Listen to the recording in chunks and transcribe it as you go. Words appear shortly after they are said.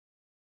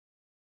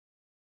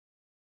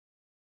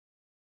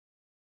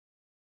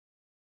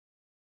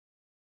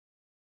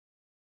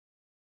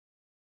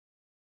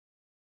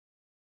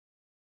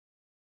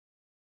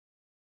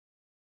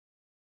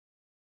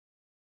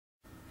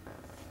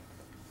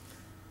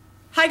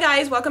Hi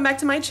guys, welcome back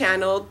to my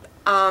channel.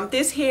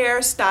 This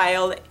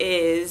hairstyle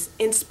is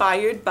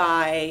inspired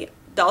by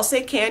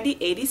Dulce Candy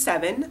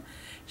 87.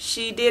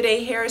 She did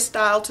a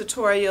hairstyle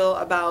tutorial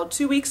about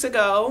 2 weeks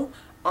ago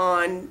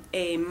on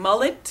a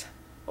mullet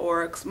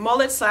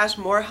slash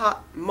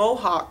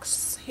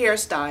mohawks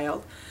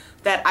hairstyle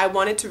that I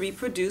wanted to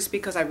reproduce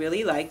because I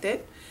really liked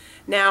it.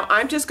 Now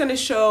I'm just going to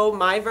show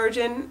my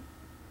version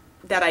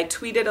that I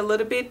tweeted a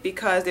little bit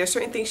because there are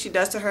certain things she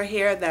does to her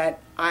hair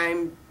that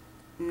I'm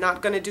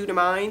not going to do to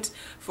mine.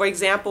 For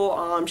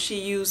example,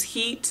 she used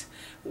heat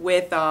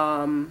with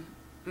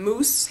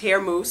mousse,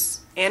 hair mousse,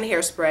 and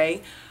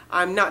hairspray.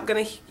 I'm not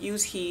going to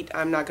use heat,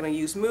 I'm not going to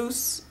use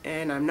mousse,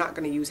 and I'm not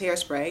going to use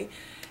hairspray.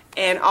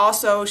 And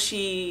also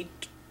she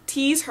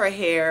teased her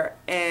hair,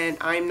 and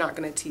I'm not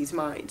going to tease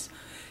mine.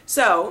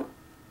 So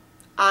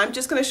I'm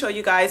just going to show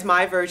you guys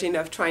my version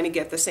of trying to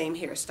get the same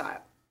hairstyle.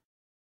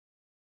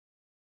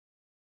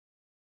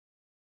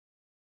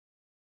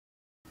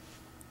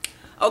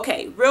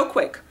 Okay, real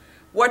quick,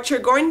 what you're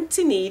going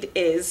to need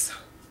is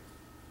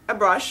a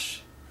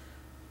brush,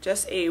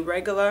 just a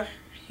regular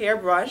hair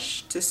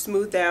brush to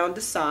smooth down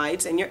the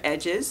sides and your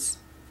edges,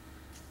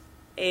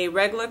 a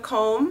regular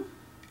comb,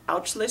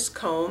 ouchless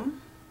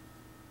comb,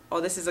 oh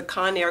this is a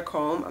Conair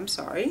comb, I'm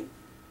sorry,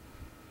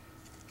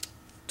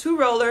 2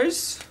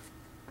 rollers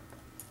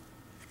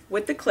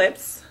with the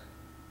clips.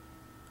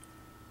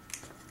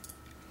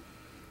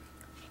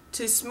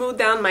 To smooth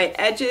down my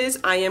edges,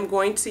 I am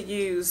going to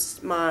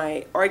use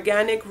my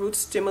Organic Root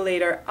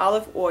Stimulator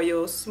Olive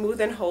Oil Smooth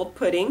and Hold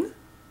Pudding.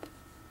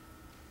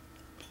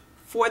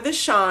 For the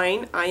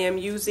shine, I am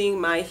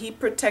using my Heat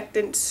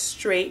Protectant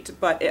Straight,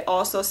 but it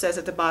also says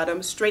at the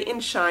bottom, straighten,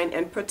 shine,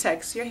 and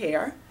protects your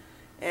hair.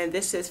 And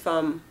this is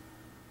from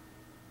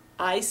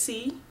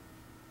IC.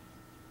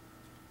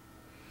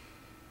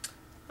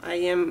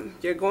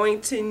 You're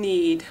going to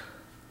need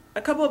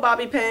a couple of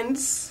bobby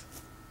pins,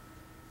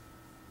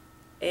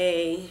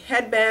 a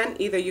headband,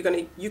 either you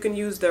can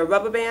use the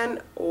rubber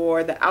band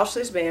or the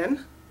ouchless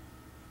band,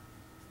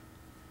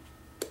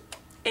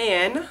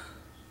 and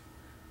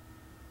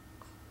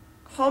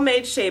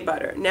homemade shea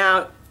butter.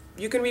 Now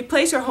you can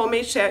replace your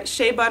homemade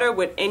shea butter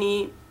with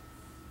any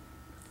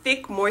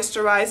thick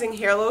moisturizing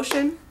hair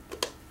lotion.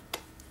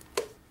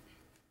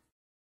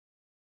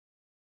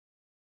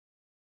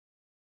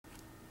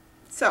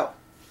 So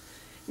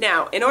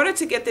now in order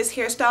to get this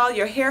hairstyle,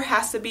 your hair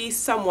has to be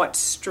somewhat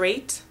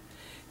straight.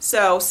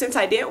 So since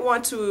I didn't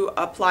want to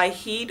apply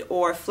heat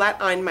or flat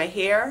iron my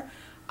hair,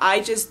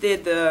 I just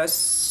did the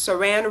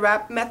saran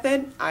wrap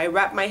method. I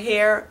wrapped my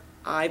hair,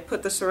 I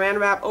put the saran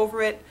wrap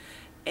over it,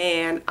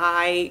 and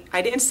I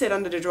didn't sit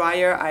under the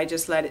dryer. I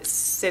just let it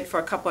sit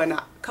for a couple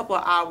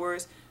of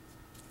hours.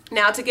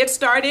 Now to get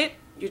started,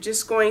 you're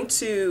just going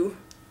to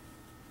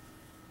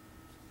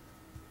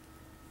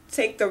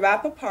take the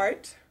wrap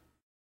apart.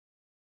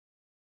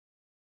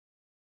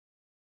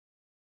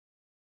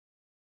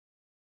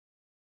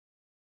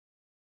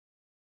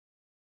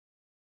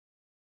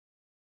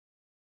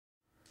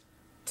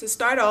 To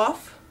start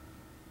off,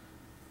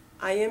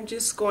 I am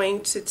just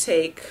going to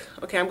take,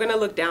 okay, I'm going to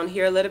look down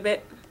here a little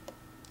bit.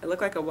 I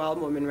look like a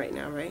wild woman right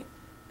now, right?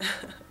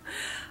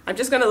 I'm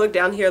just going to look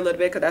down here a little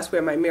bit because that's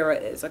where my mirror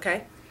is,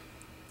 okay?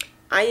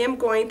 I am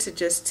going to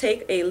just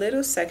take a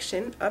little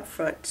section up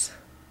front.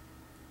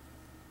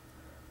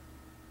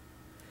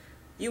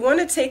 You want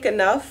to take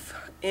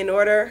enough in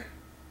order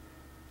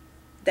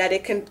that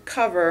it can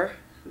cover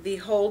the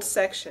whole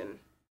section.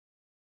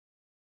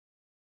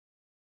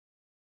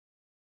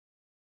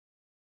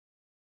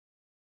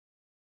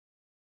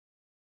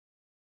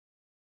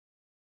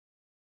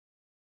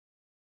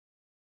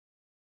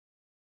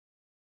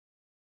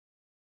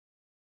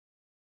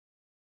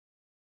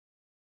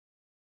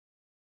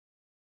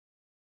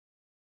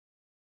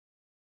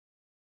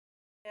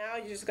 Now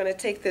you're just going to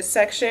take this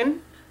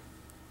section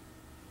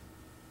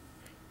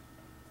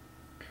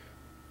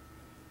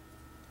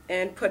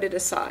and put it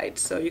aside.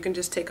 So you can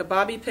just take a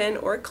bobby pin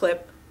or a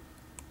clip.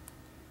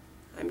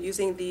 I'm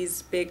using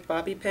these big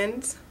bobby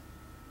pins,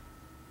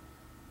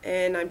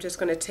 and I'm just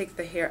going to take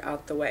the hair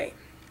out the way.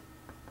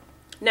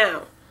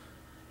 Now,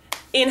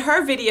 in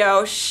her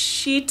video,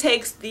 she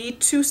takes the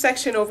 2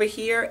 section over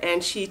here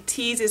and she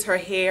teases her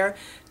hair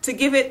to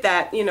give it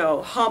that, you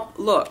know, hump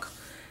look.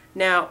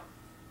 Now,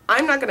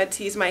 I'm not going to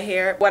tease my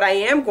hair. What I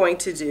am going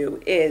to do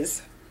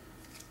is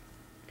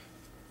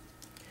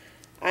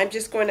I'm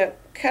just going to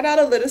cut out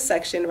a little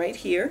section right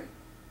here.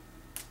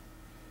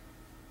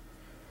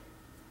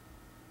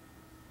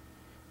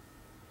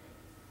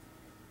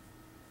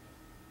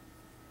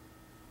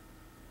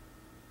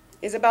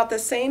 It's about the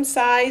same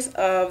size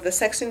of the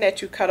section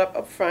that you cut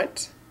up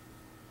front.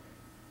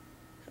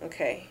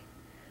 Okay.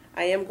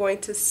 I am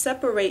going to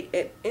separate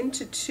it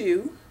into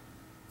 2.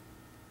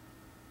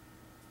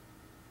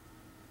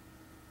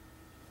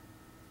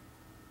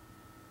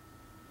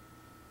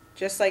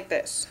 Just like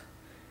this.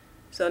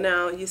 So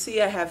now you see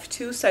I have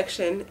 2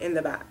 sections in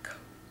the back.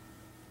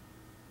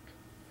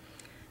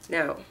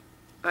 Now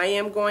I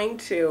am going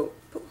to,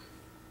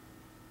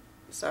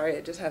 sorry,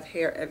 I just have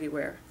hair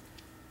everywhere.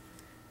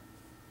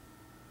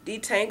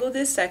 detangle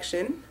this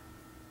section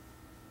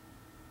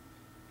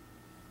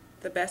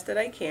the best that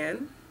I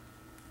can,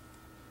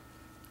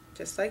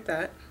 just like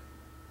that.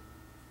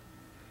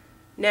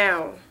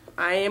 Now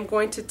I am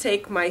going to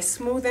take my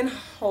smooth and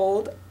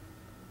hold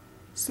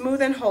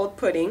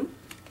pudding,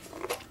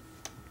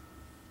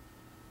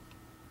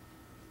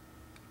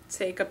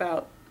 take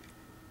about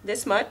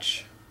this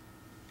much,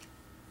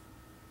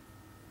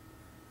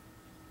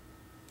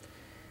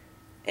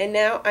 and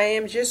now I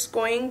am just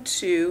going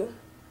to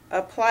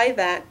apply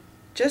that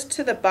just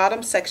to the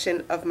bottom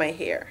section of my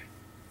hair.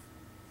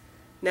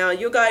 Now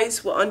you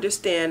guys will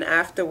understand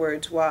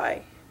afterwards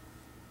why.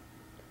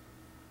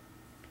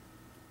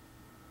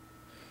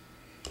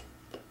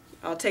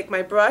 I'll take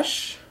my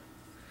brush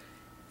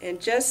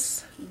and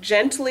just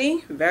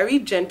gently, very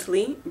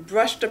gently,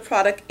 brush the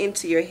product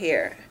into your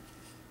hair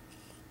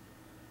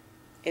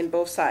in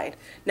both sides.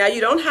 Now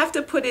you don't have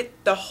to put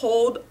it the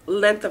whole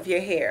length of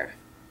your hair.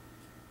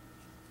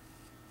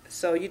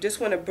 So you just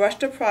want to brush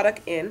the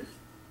product in,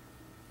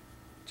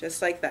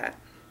 just like that.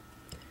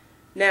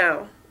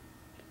 Now,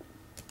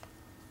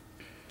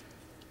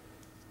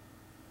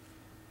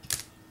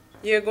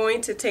 you're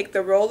going to take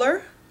the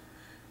roller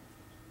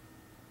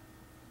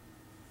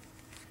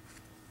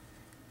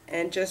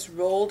and just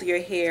roll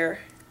your hair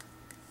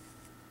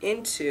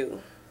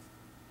into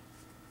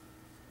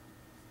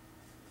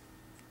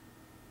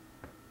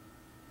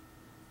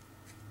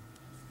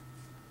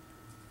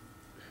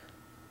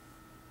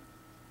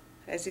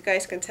as you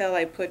guys can tell,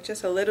 I put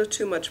just a little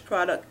too much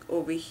product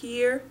over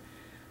here,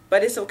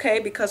 but it's okay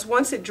because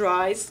once it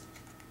dries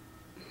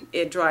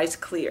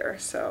clear.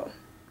 So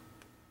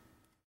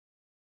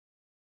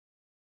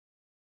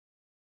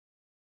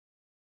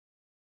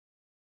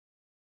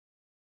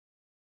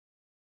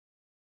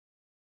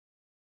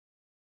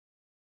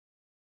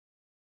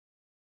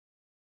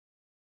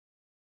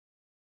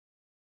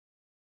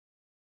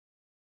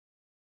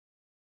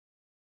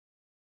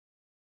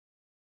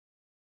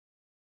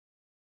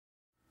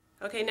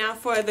okay, now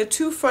for the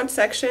two front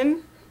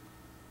section,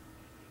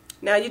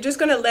 now you're just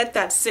going to let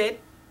that sit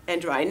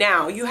and dry.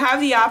 Now you have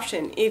the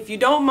option, if you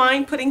don't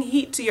mind putting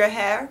heat to your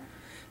hair,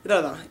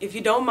 if you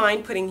don't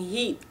mind putting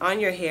heat on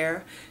your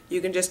hair, you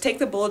can just take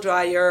the blow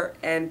dryer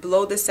and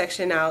blow this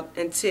section out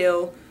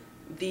until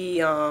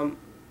the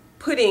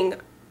pudding,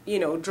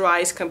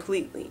 dries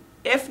completely.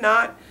 If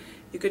not,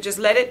 you could just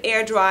let it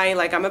air dry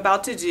like I'm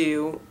about to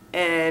do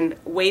and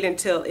wait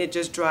until it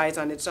just dries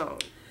on its own.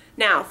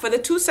 Now, for the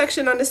two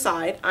section on the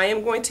side, I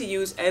am going to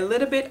use a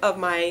little bit of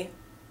my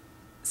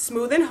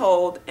smooth and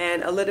hold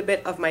and a little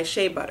bit of my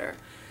shea butter.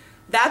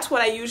 That's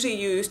what I usually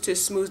use to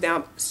smooth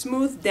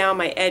down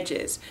my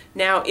edges.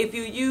 Now, if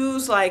you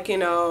use like,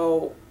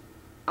 aloe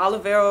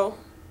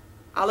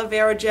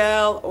vera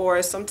gel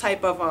or some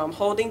type of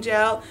holding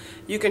gel,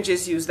 you can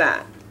just use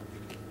that.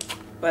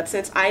 But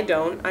since I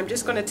don't, I'm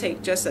just going to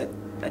take just a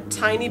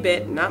tiny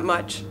bit, not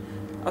much,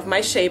 of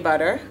my shea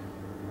butter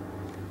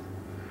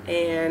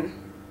and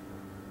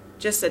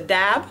just a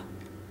dab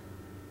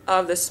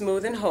of the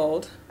smooth and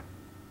hold.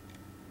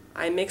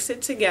 I mix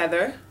it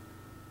together,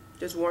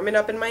 just warm it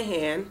up in my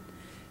hand,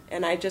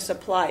 and I just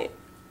apply it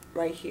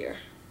right here.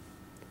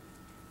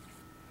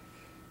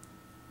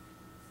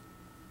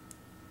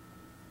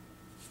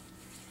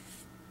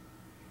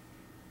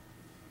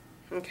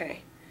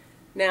 Okay,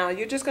 now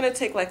you're just going to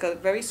take like a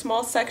very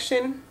small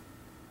section,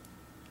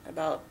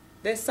 about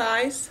this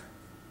size.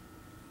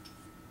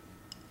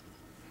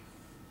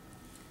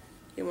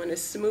 You want to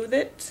smooth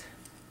it,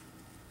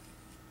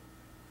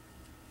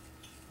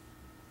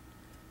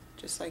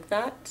 just like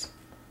that.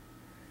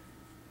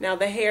 Now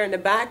the hair in the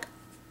back,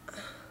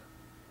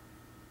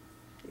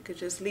 you could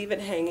just leave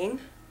it hanging.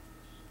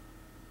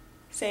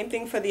 Same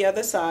thing for the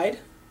other side.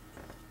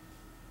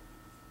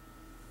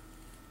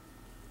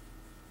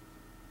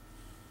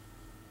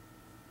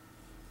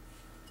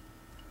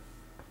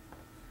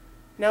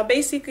 Now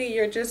basically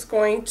you're just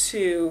going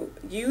to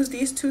use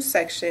these two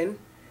sections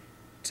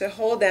to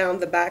hold down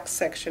the back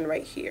section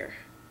right here.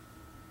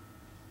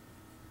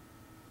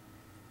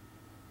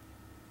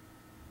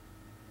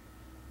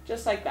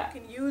 Just like that.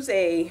 You can use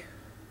a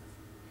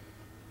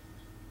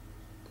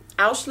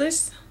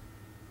ouchless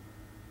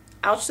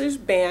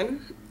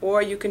band,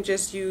 or you can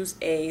just use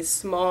a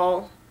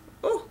small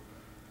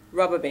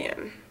rubber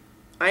band.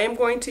 I am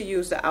going to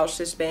use the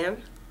ouchless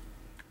band.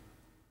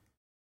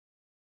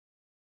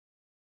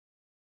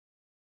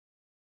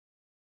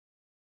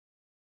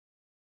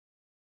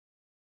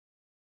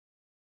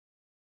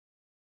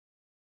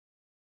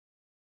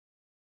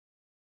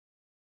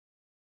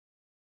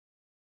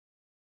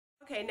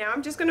 Okay, now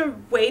I'm just going to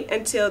wait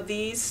until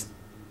these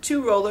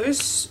two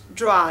rollers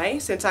dry,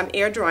 since I'm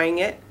air drying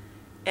it,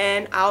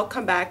 and I'll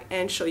come back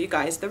and show you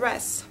guys the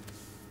rest.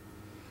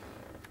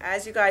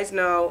 As you guys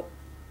know,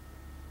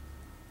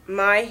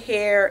 my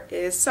hair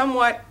is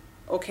somewhat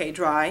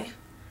dry.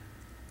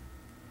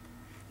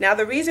 Now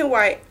the reason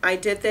why I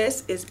did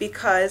this is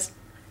because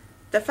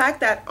the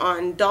fact that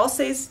on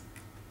Dulce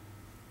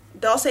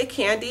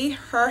Candy,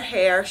 her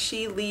hair,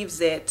 she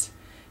leaves it,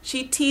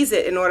 she teases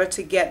it in order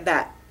to get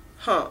that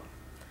hump.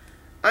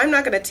 I'm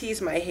not going to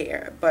tease my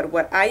hair, but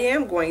what I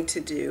am going to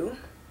do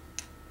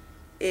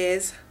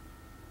is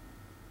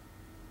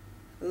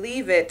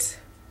leave it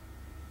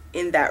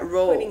in that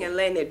roll. Putting and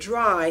letting it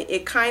dry,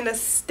 it kind of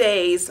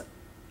stays,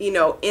 you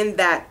know, in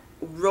that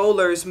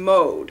roller's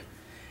mode.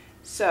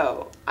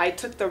 So I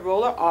took the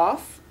roller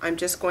off. I'm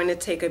just going to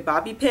take a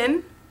bobby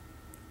pin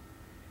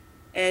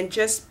and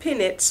just pin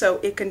it so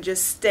it can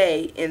just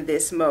stay in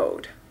this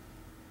mode.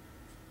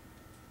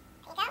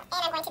 There you go.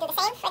 And I'm going to do the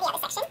same for the other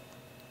section.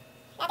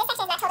 Now this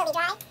section is not totally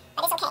dry,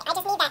 but it's okay. I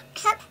just need that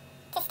hump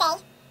to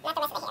stay, not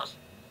the rest of the hair.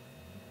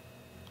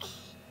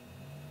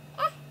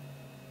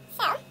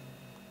 So,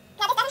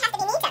 now this doesn't have to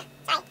be neat.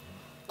 Sorry.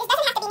 This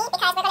doesn't have to be neat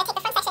because we're going to take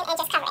the front section and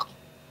just cover it.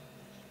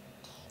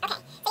 Okay,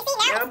 so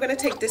you see Now I'm going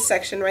to take this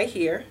section right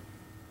here.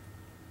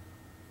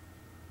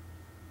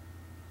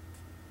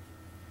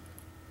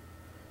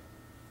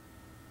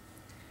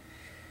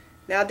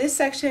 Now this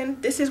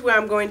section, this is where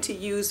I'm going to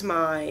use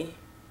my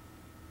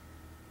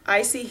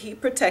Icy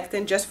Heat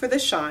Protectant just for the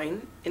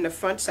shine in the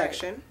front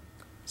section.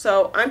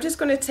 So I'm just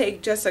going to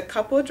take just a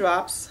couple of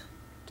drops,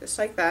 just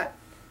like that.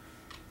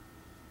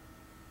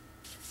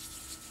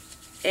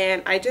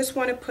 And I just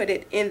want to put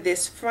it in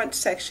this front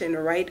section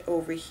right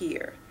over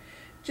here,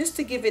 just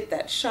to give it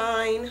that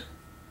shine.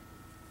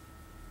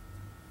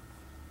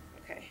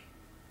 Okay.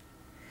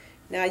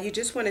 Now you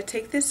just want to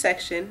take this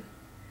section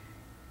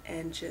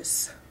and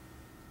just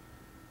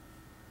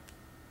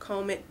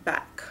comb it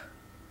back.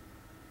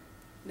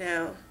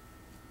 Now,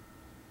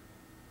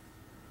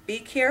 be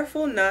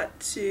careful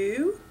not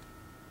to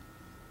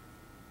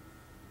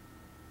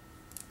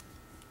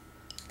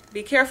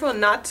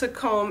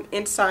comb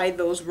inside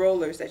those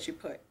rollers that you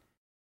put.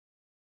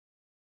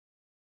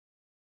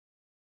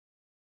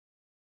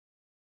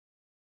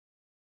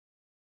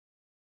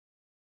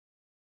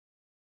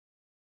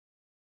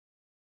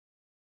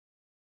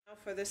 Now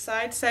for the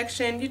side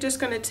section, you're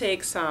just going to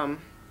take some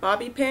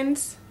bobby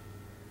pins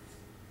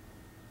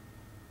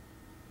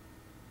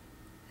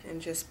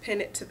and just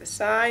pin it to the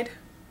side.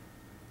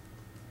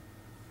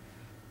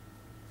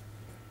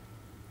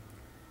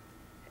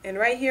 And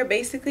right here,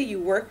 basically, you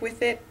work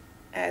with it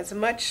as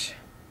much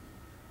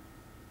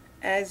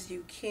as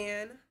you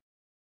can.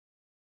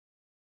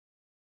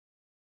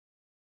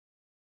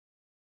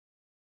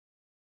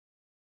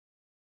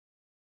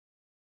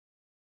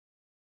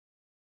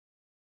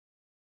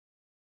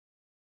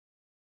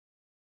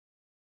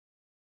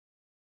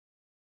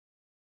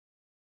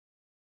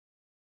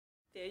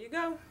 There you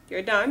go.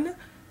 You're done.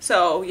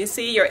 So you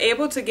see, you're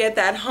able to get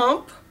that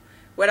hump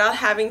without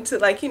having to,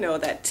 like, you know,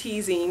 that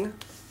teasing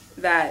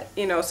that,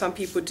 you know, some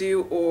people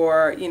do,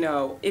 or, you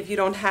know, if you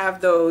don't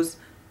have those,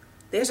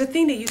 there's a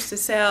thing they used to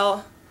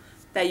sell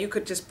that you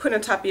could just put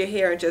on top of your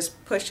hair and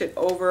just push it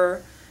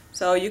over,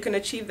 so you can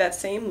achieve that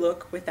same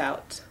look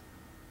without.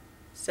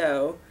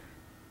 So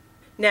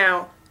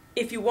now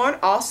if you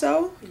want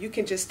also, you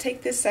can just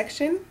take this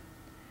section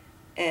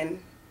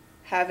and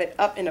have it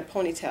up in a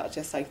ponytail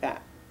just like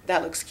that.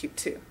 That looks cute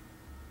too.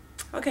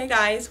 Okay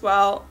guys,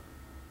 well,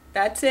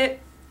 that's it.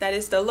 That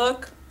is the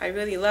look. I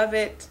really love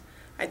it.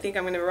 I think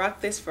I'm going to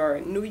rock this for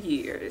New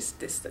Year's.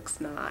 This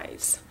looks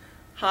nice.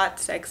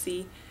 Hot,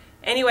 sexy.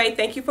 Anyway,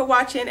 thank you for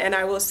watching, and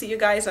I will see you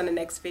guys on the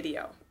next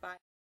video. Bye.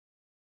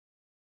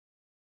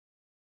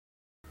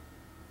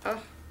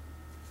 Oh,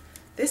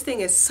 this thing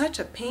is such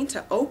a pain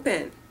to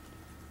open.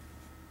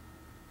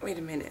 Wait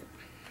a minute.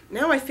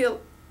 Now I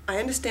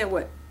understand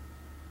what...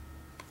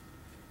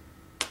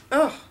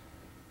 Oh,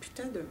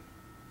 putain de...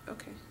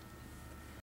 Okay.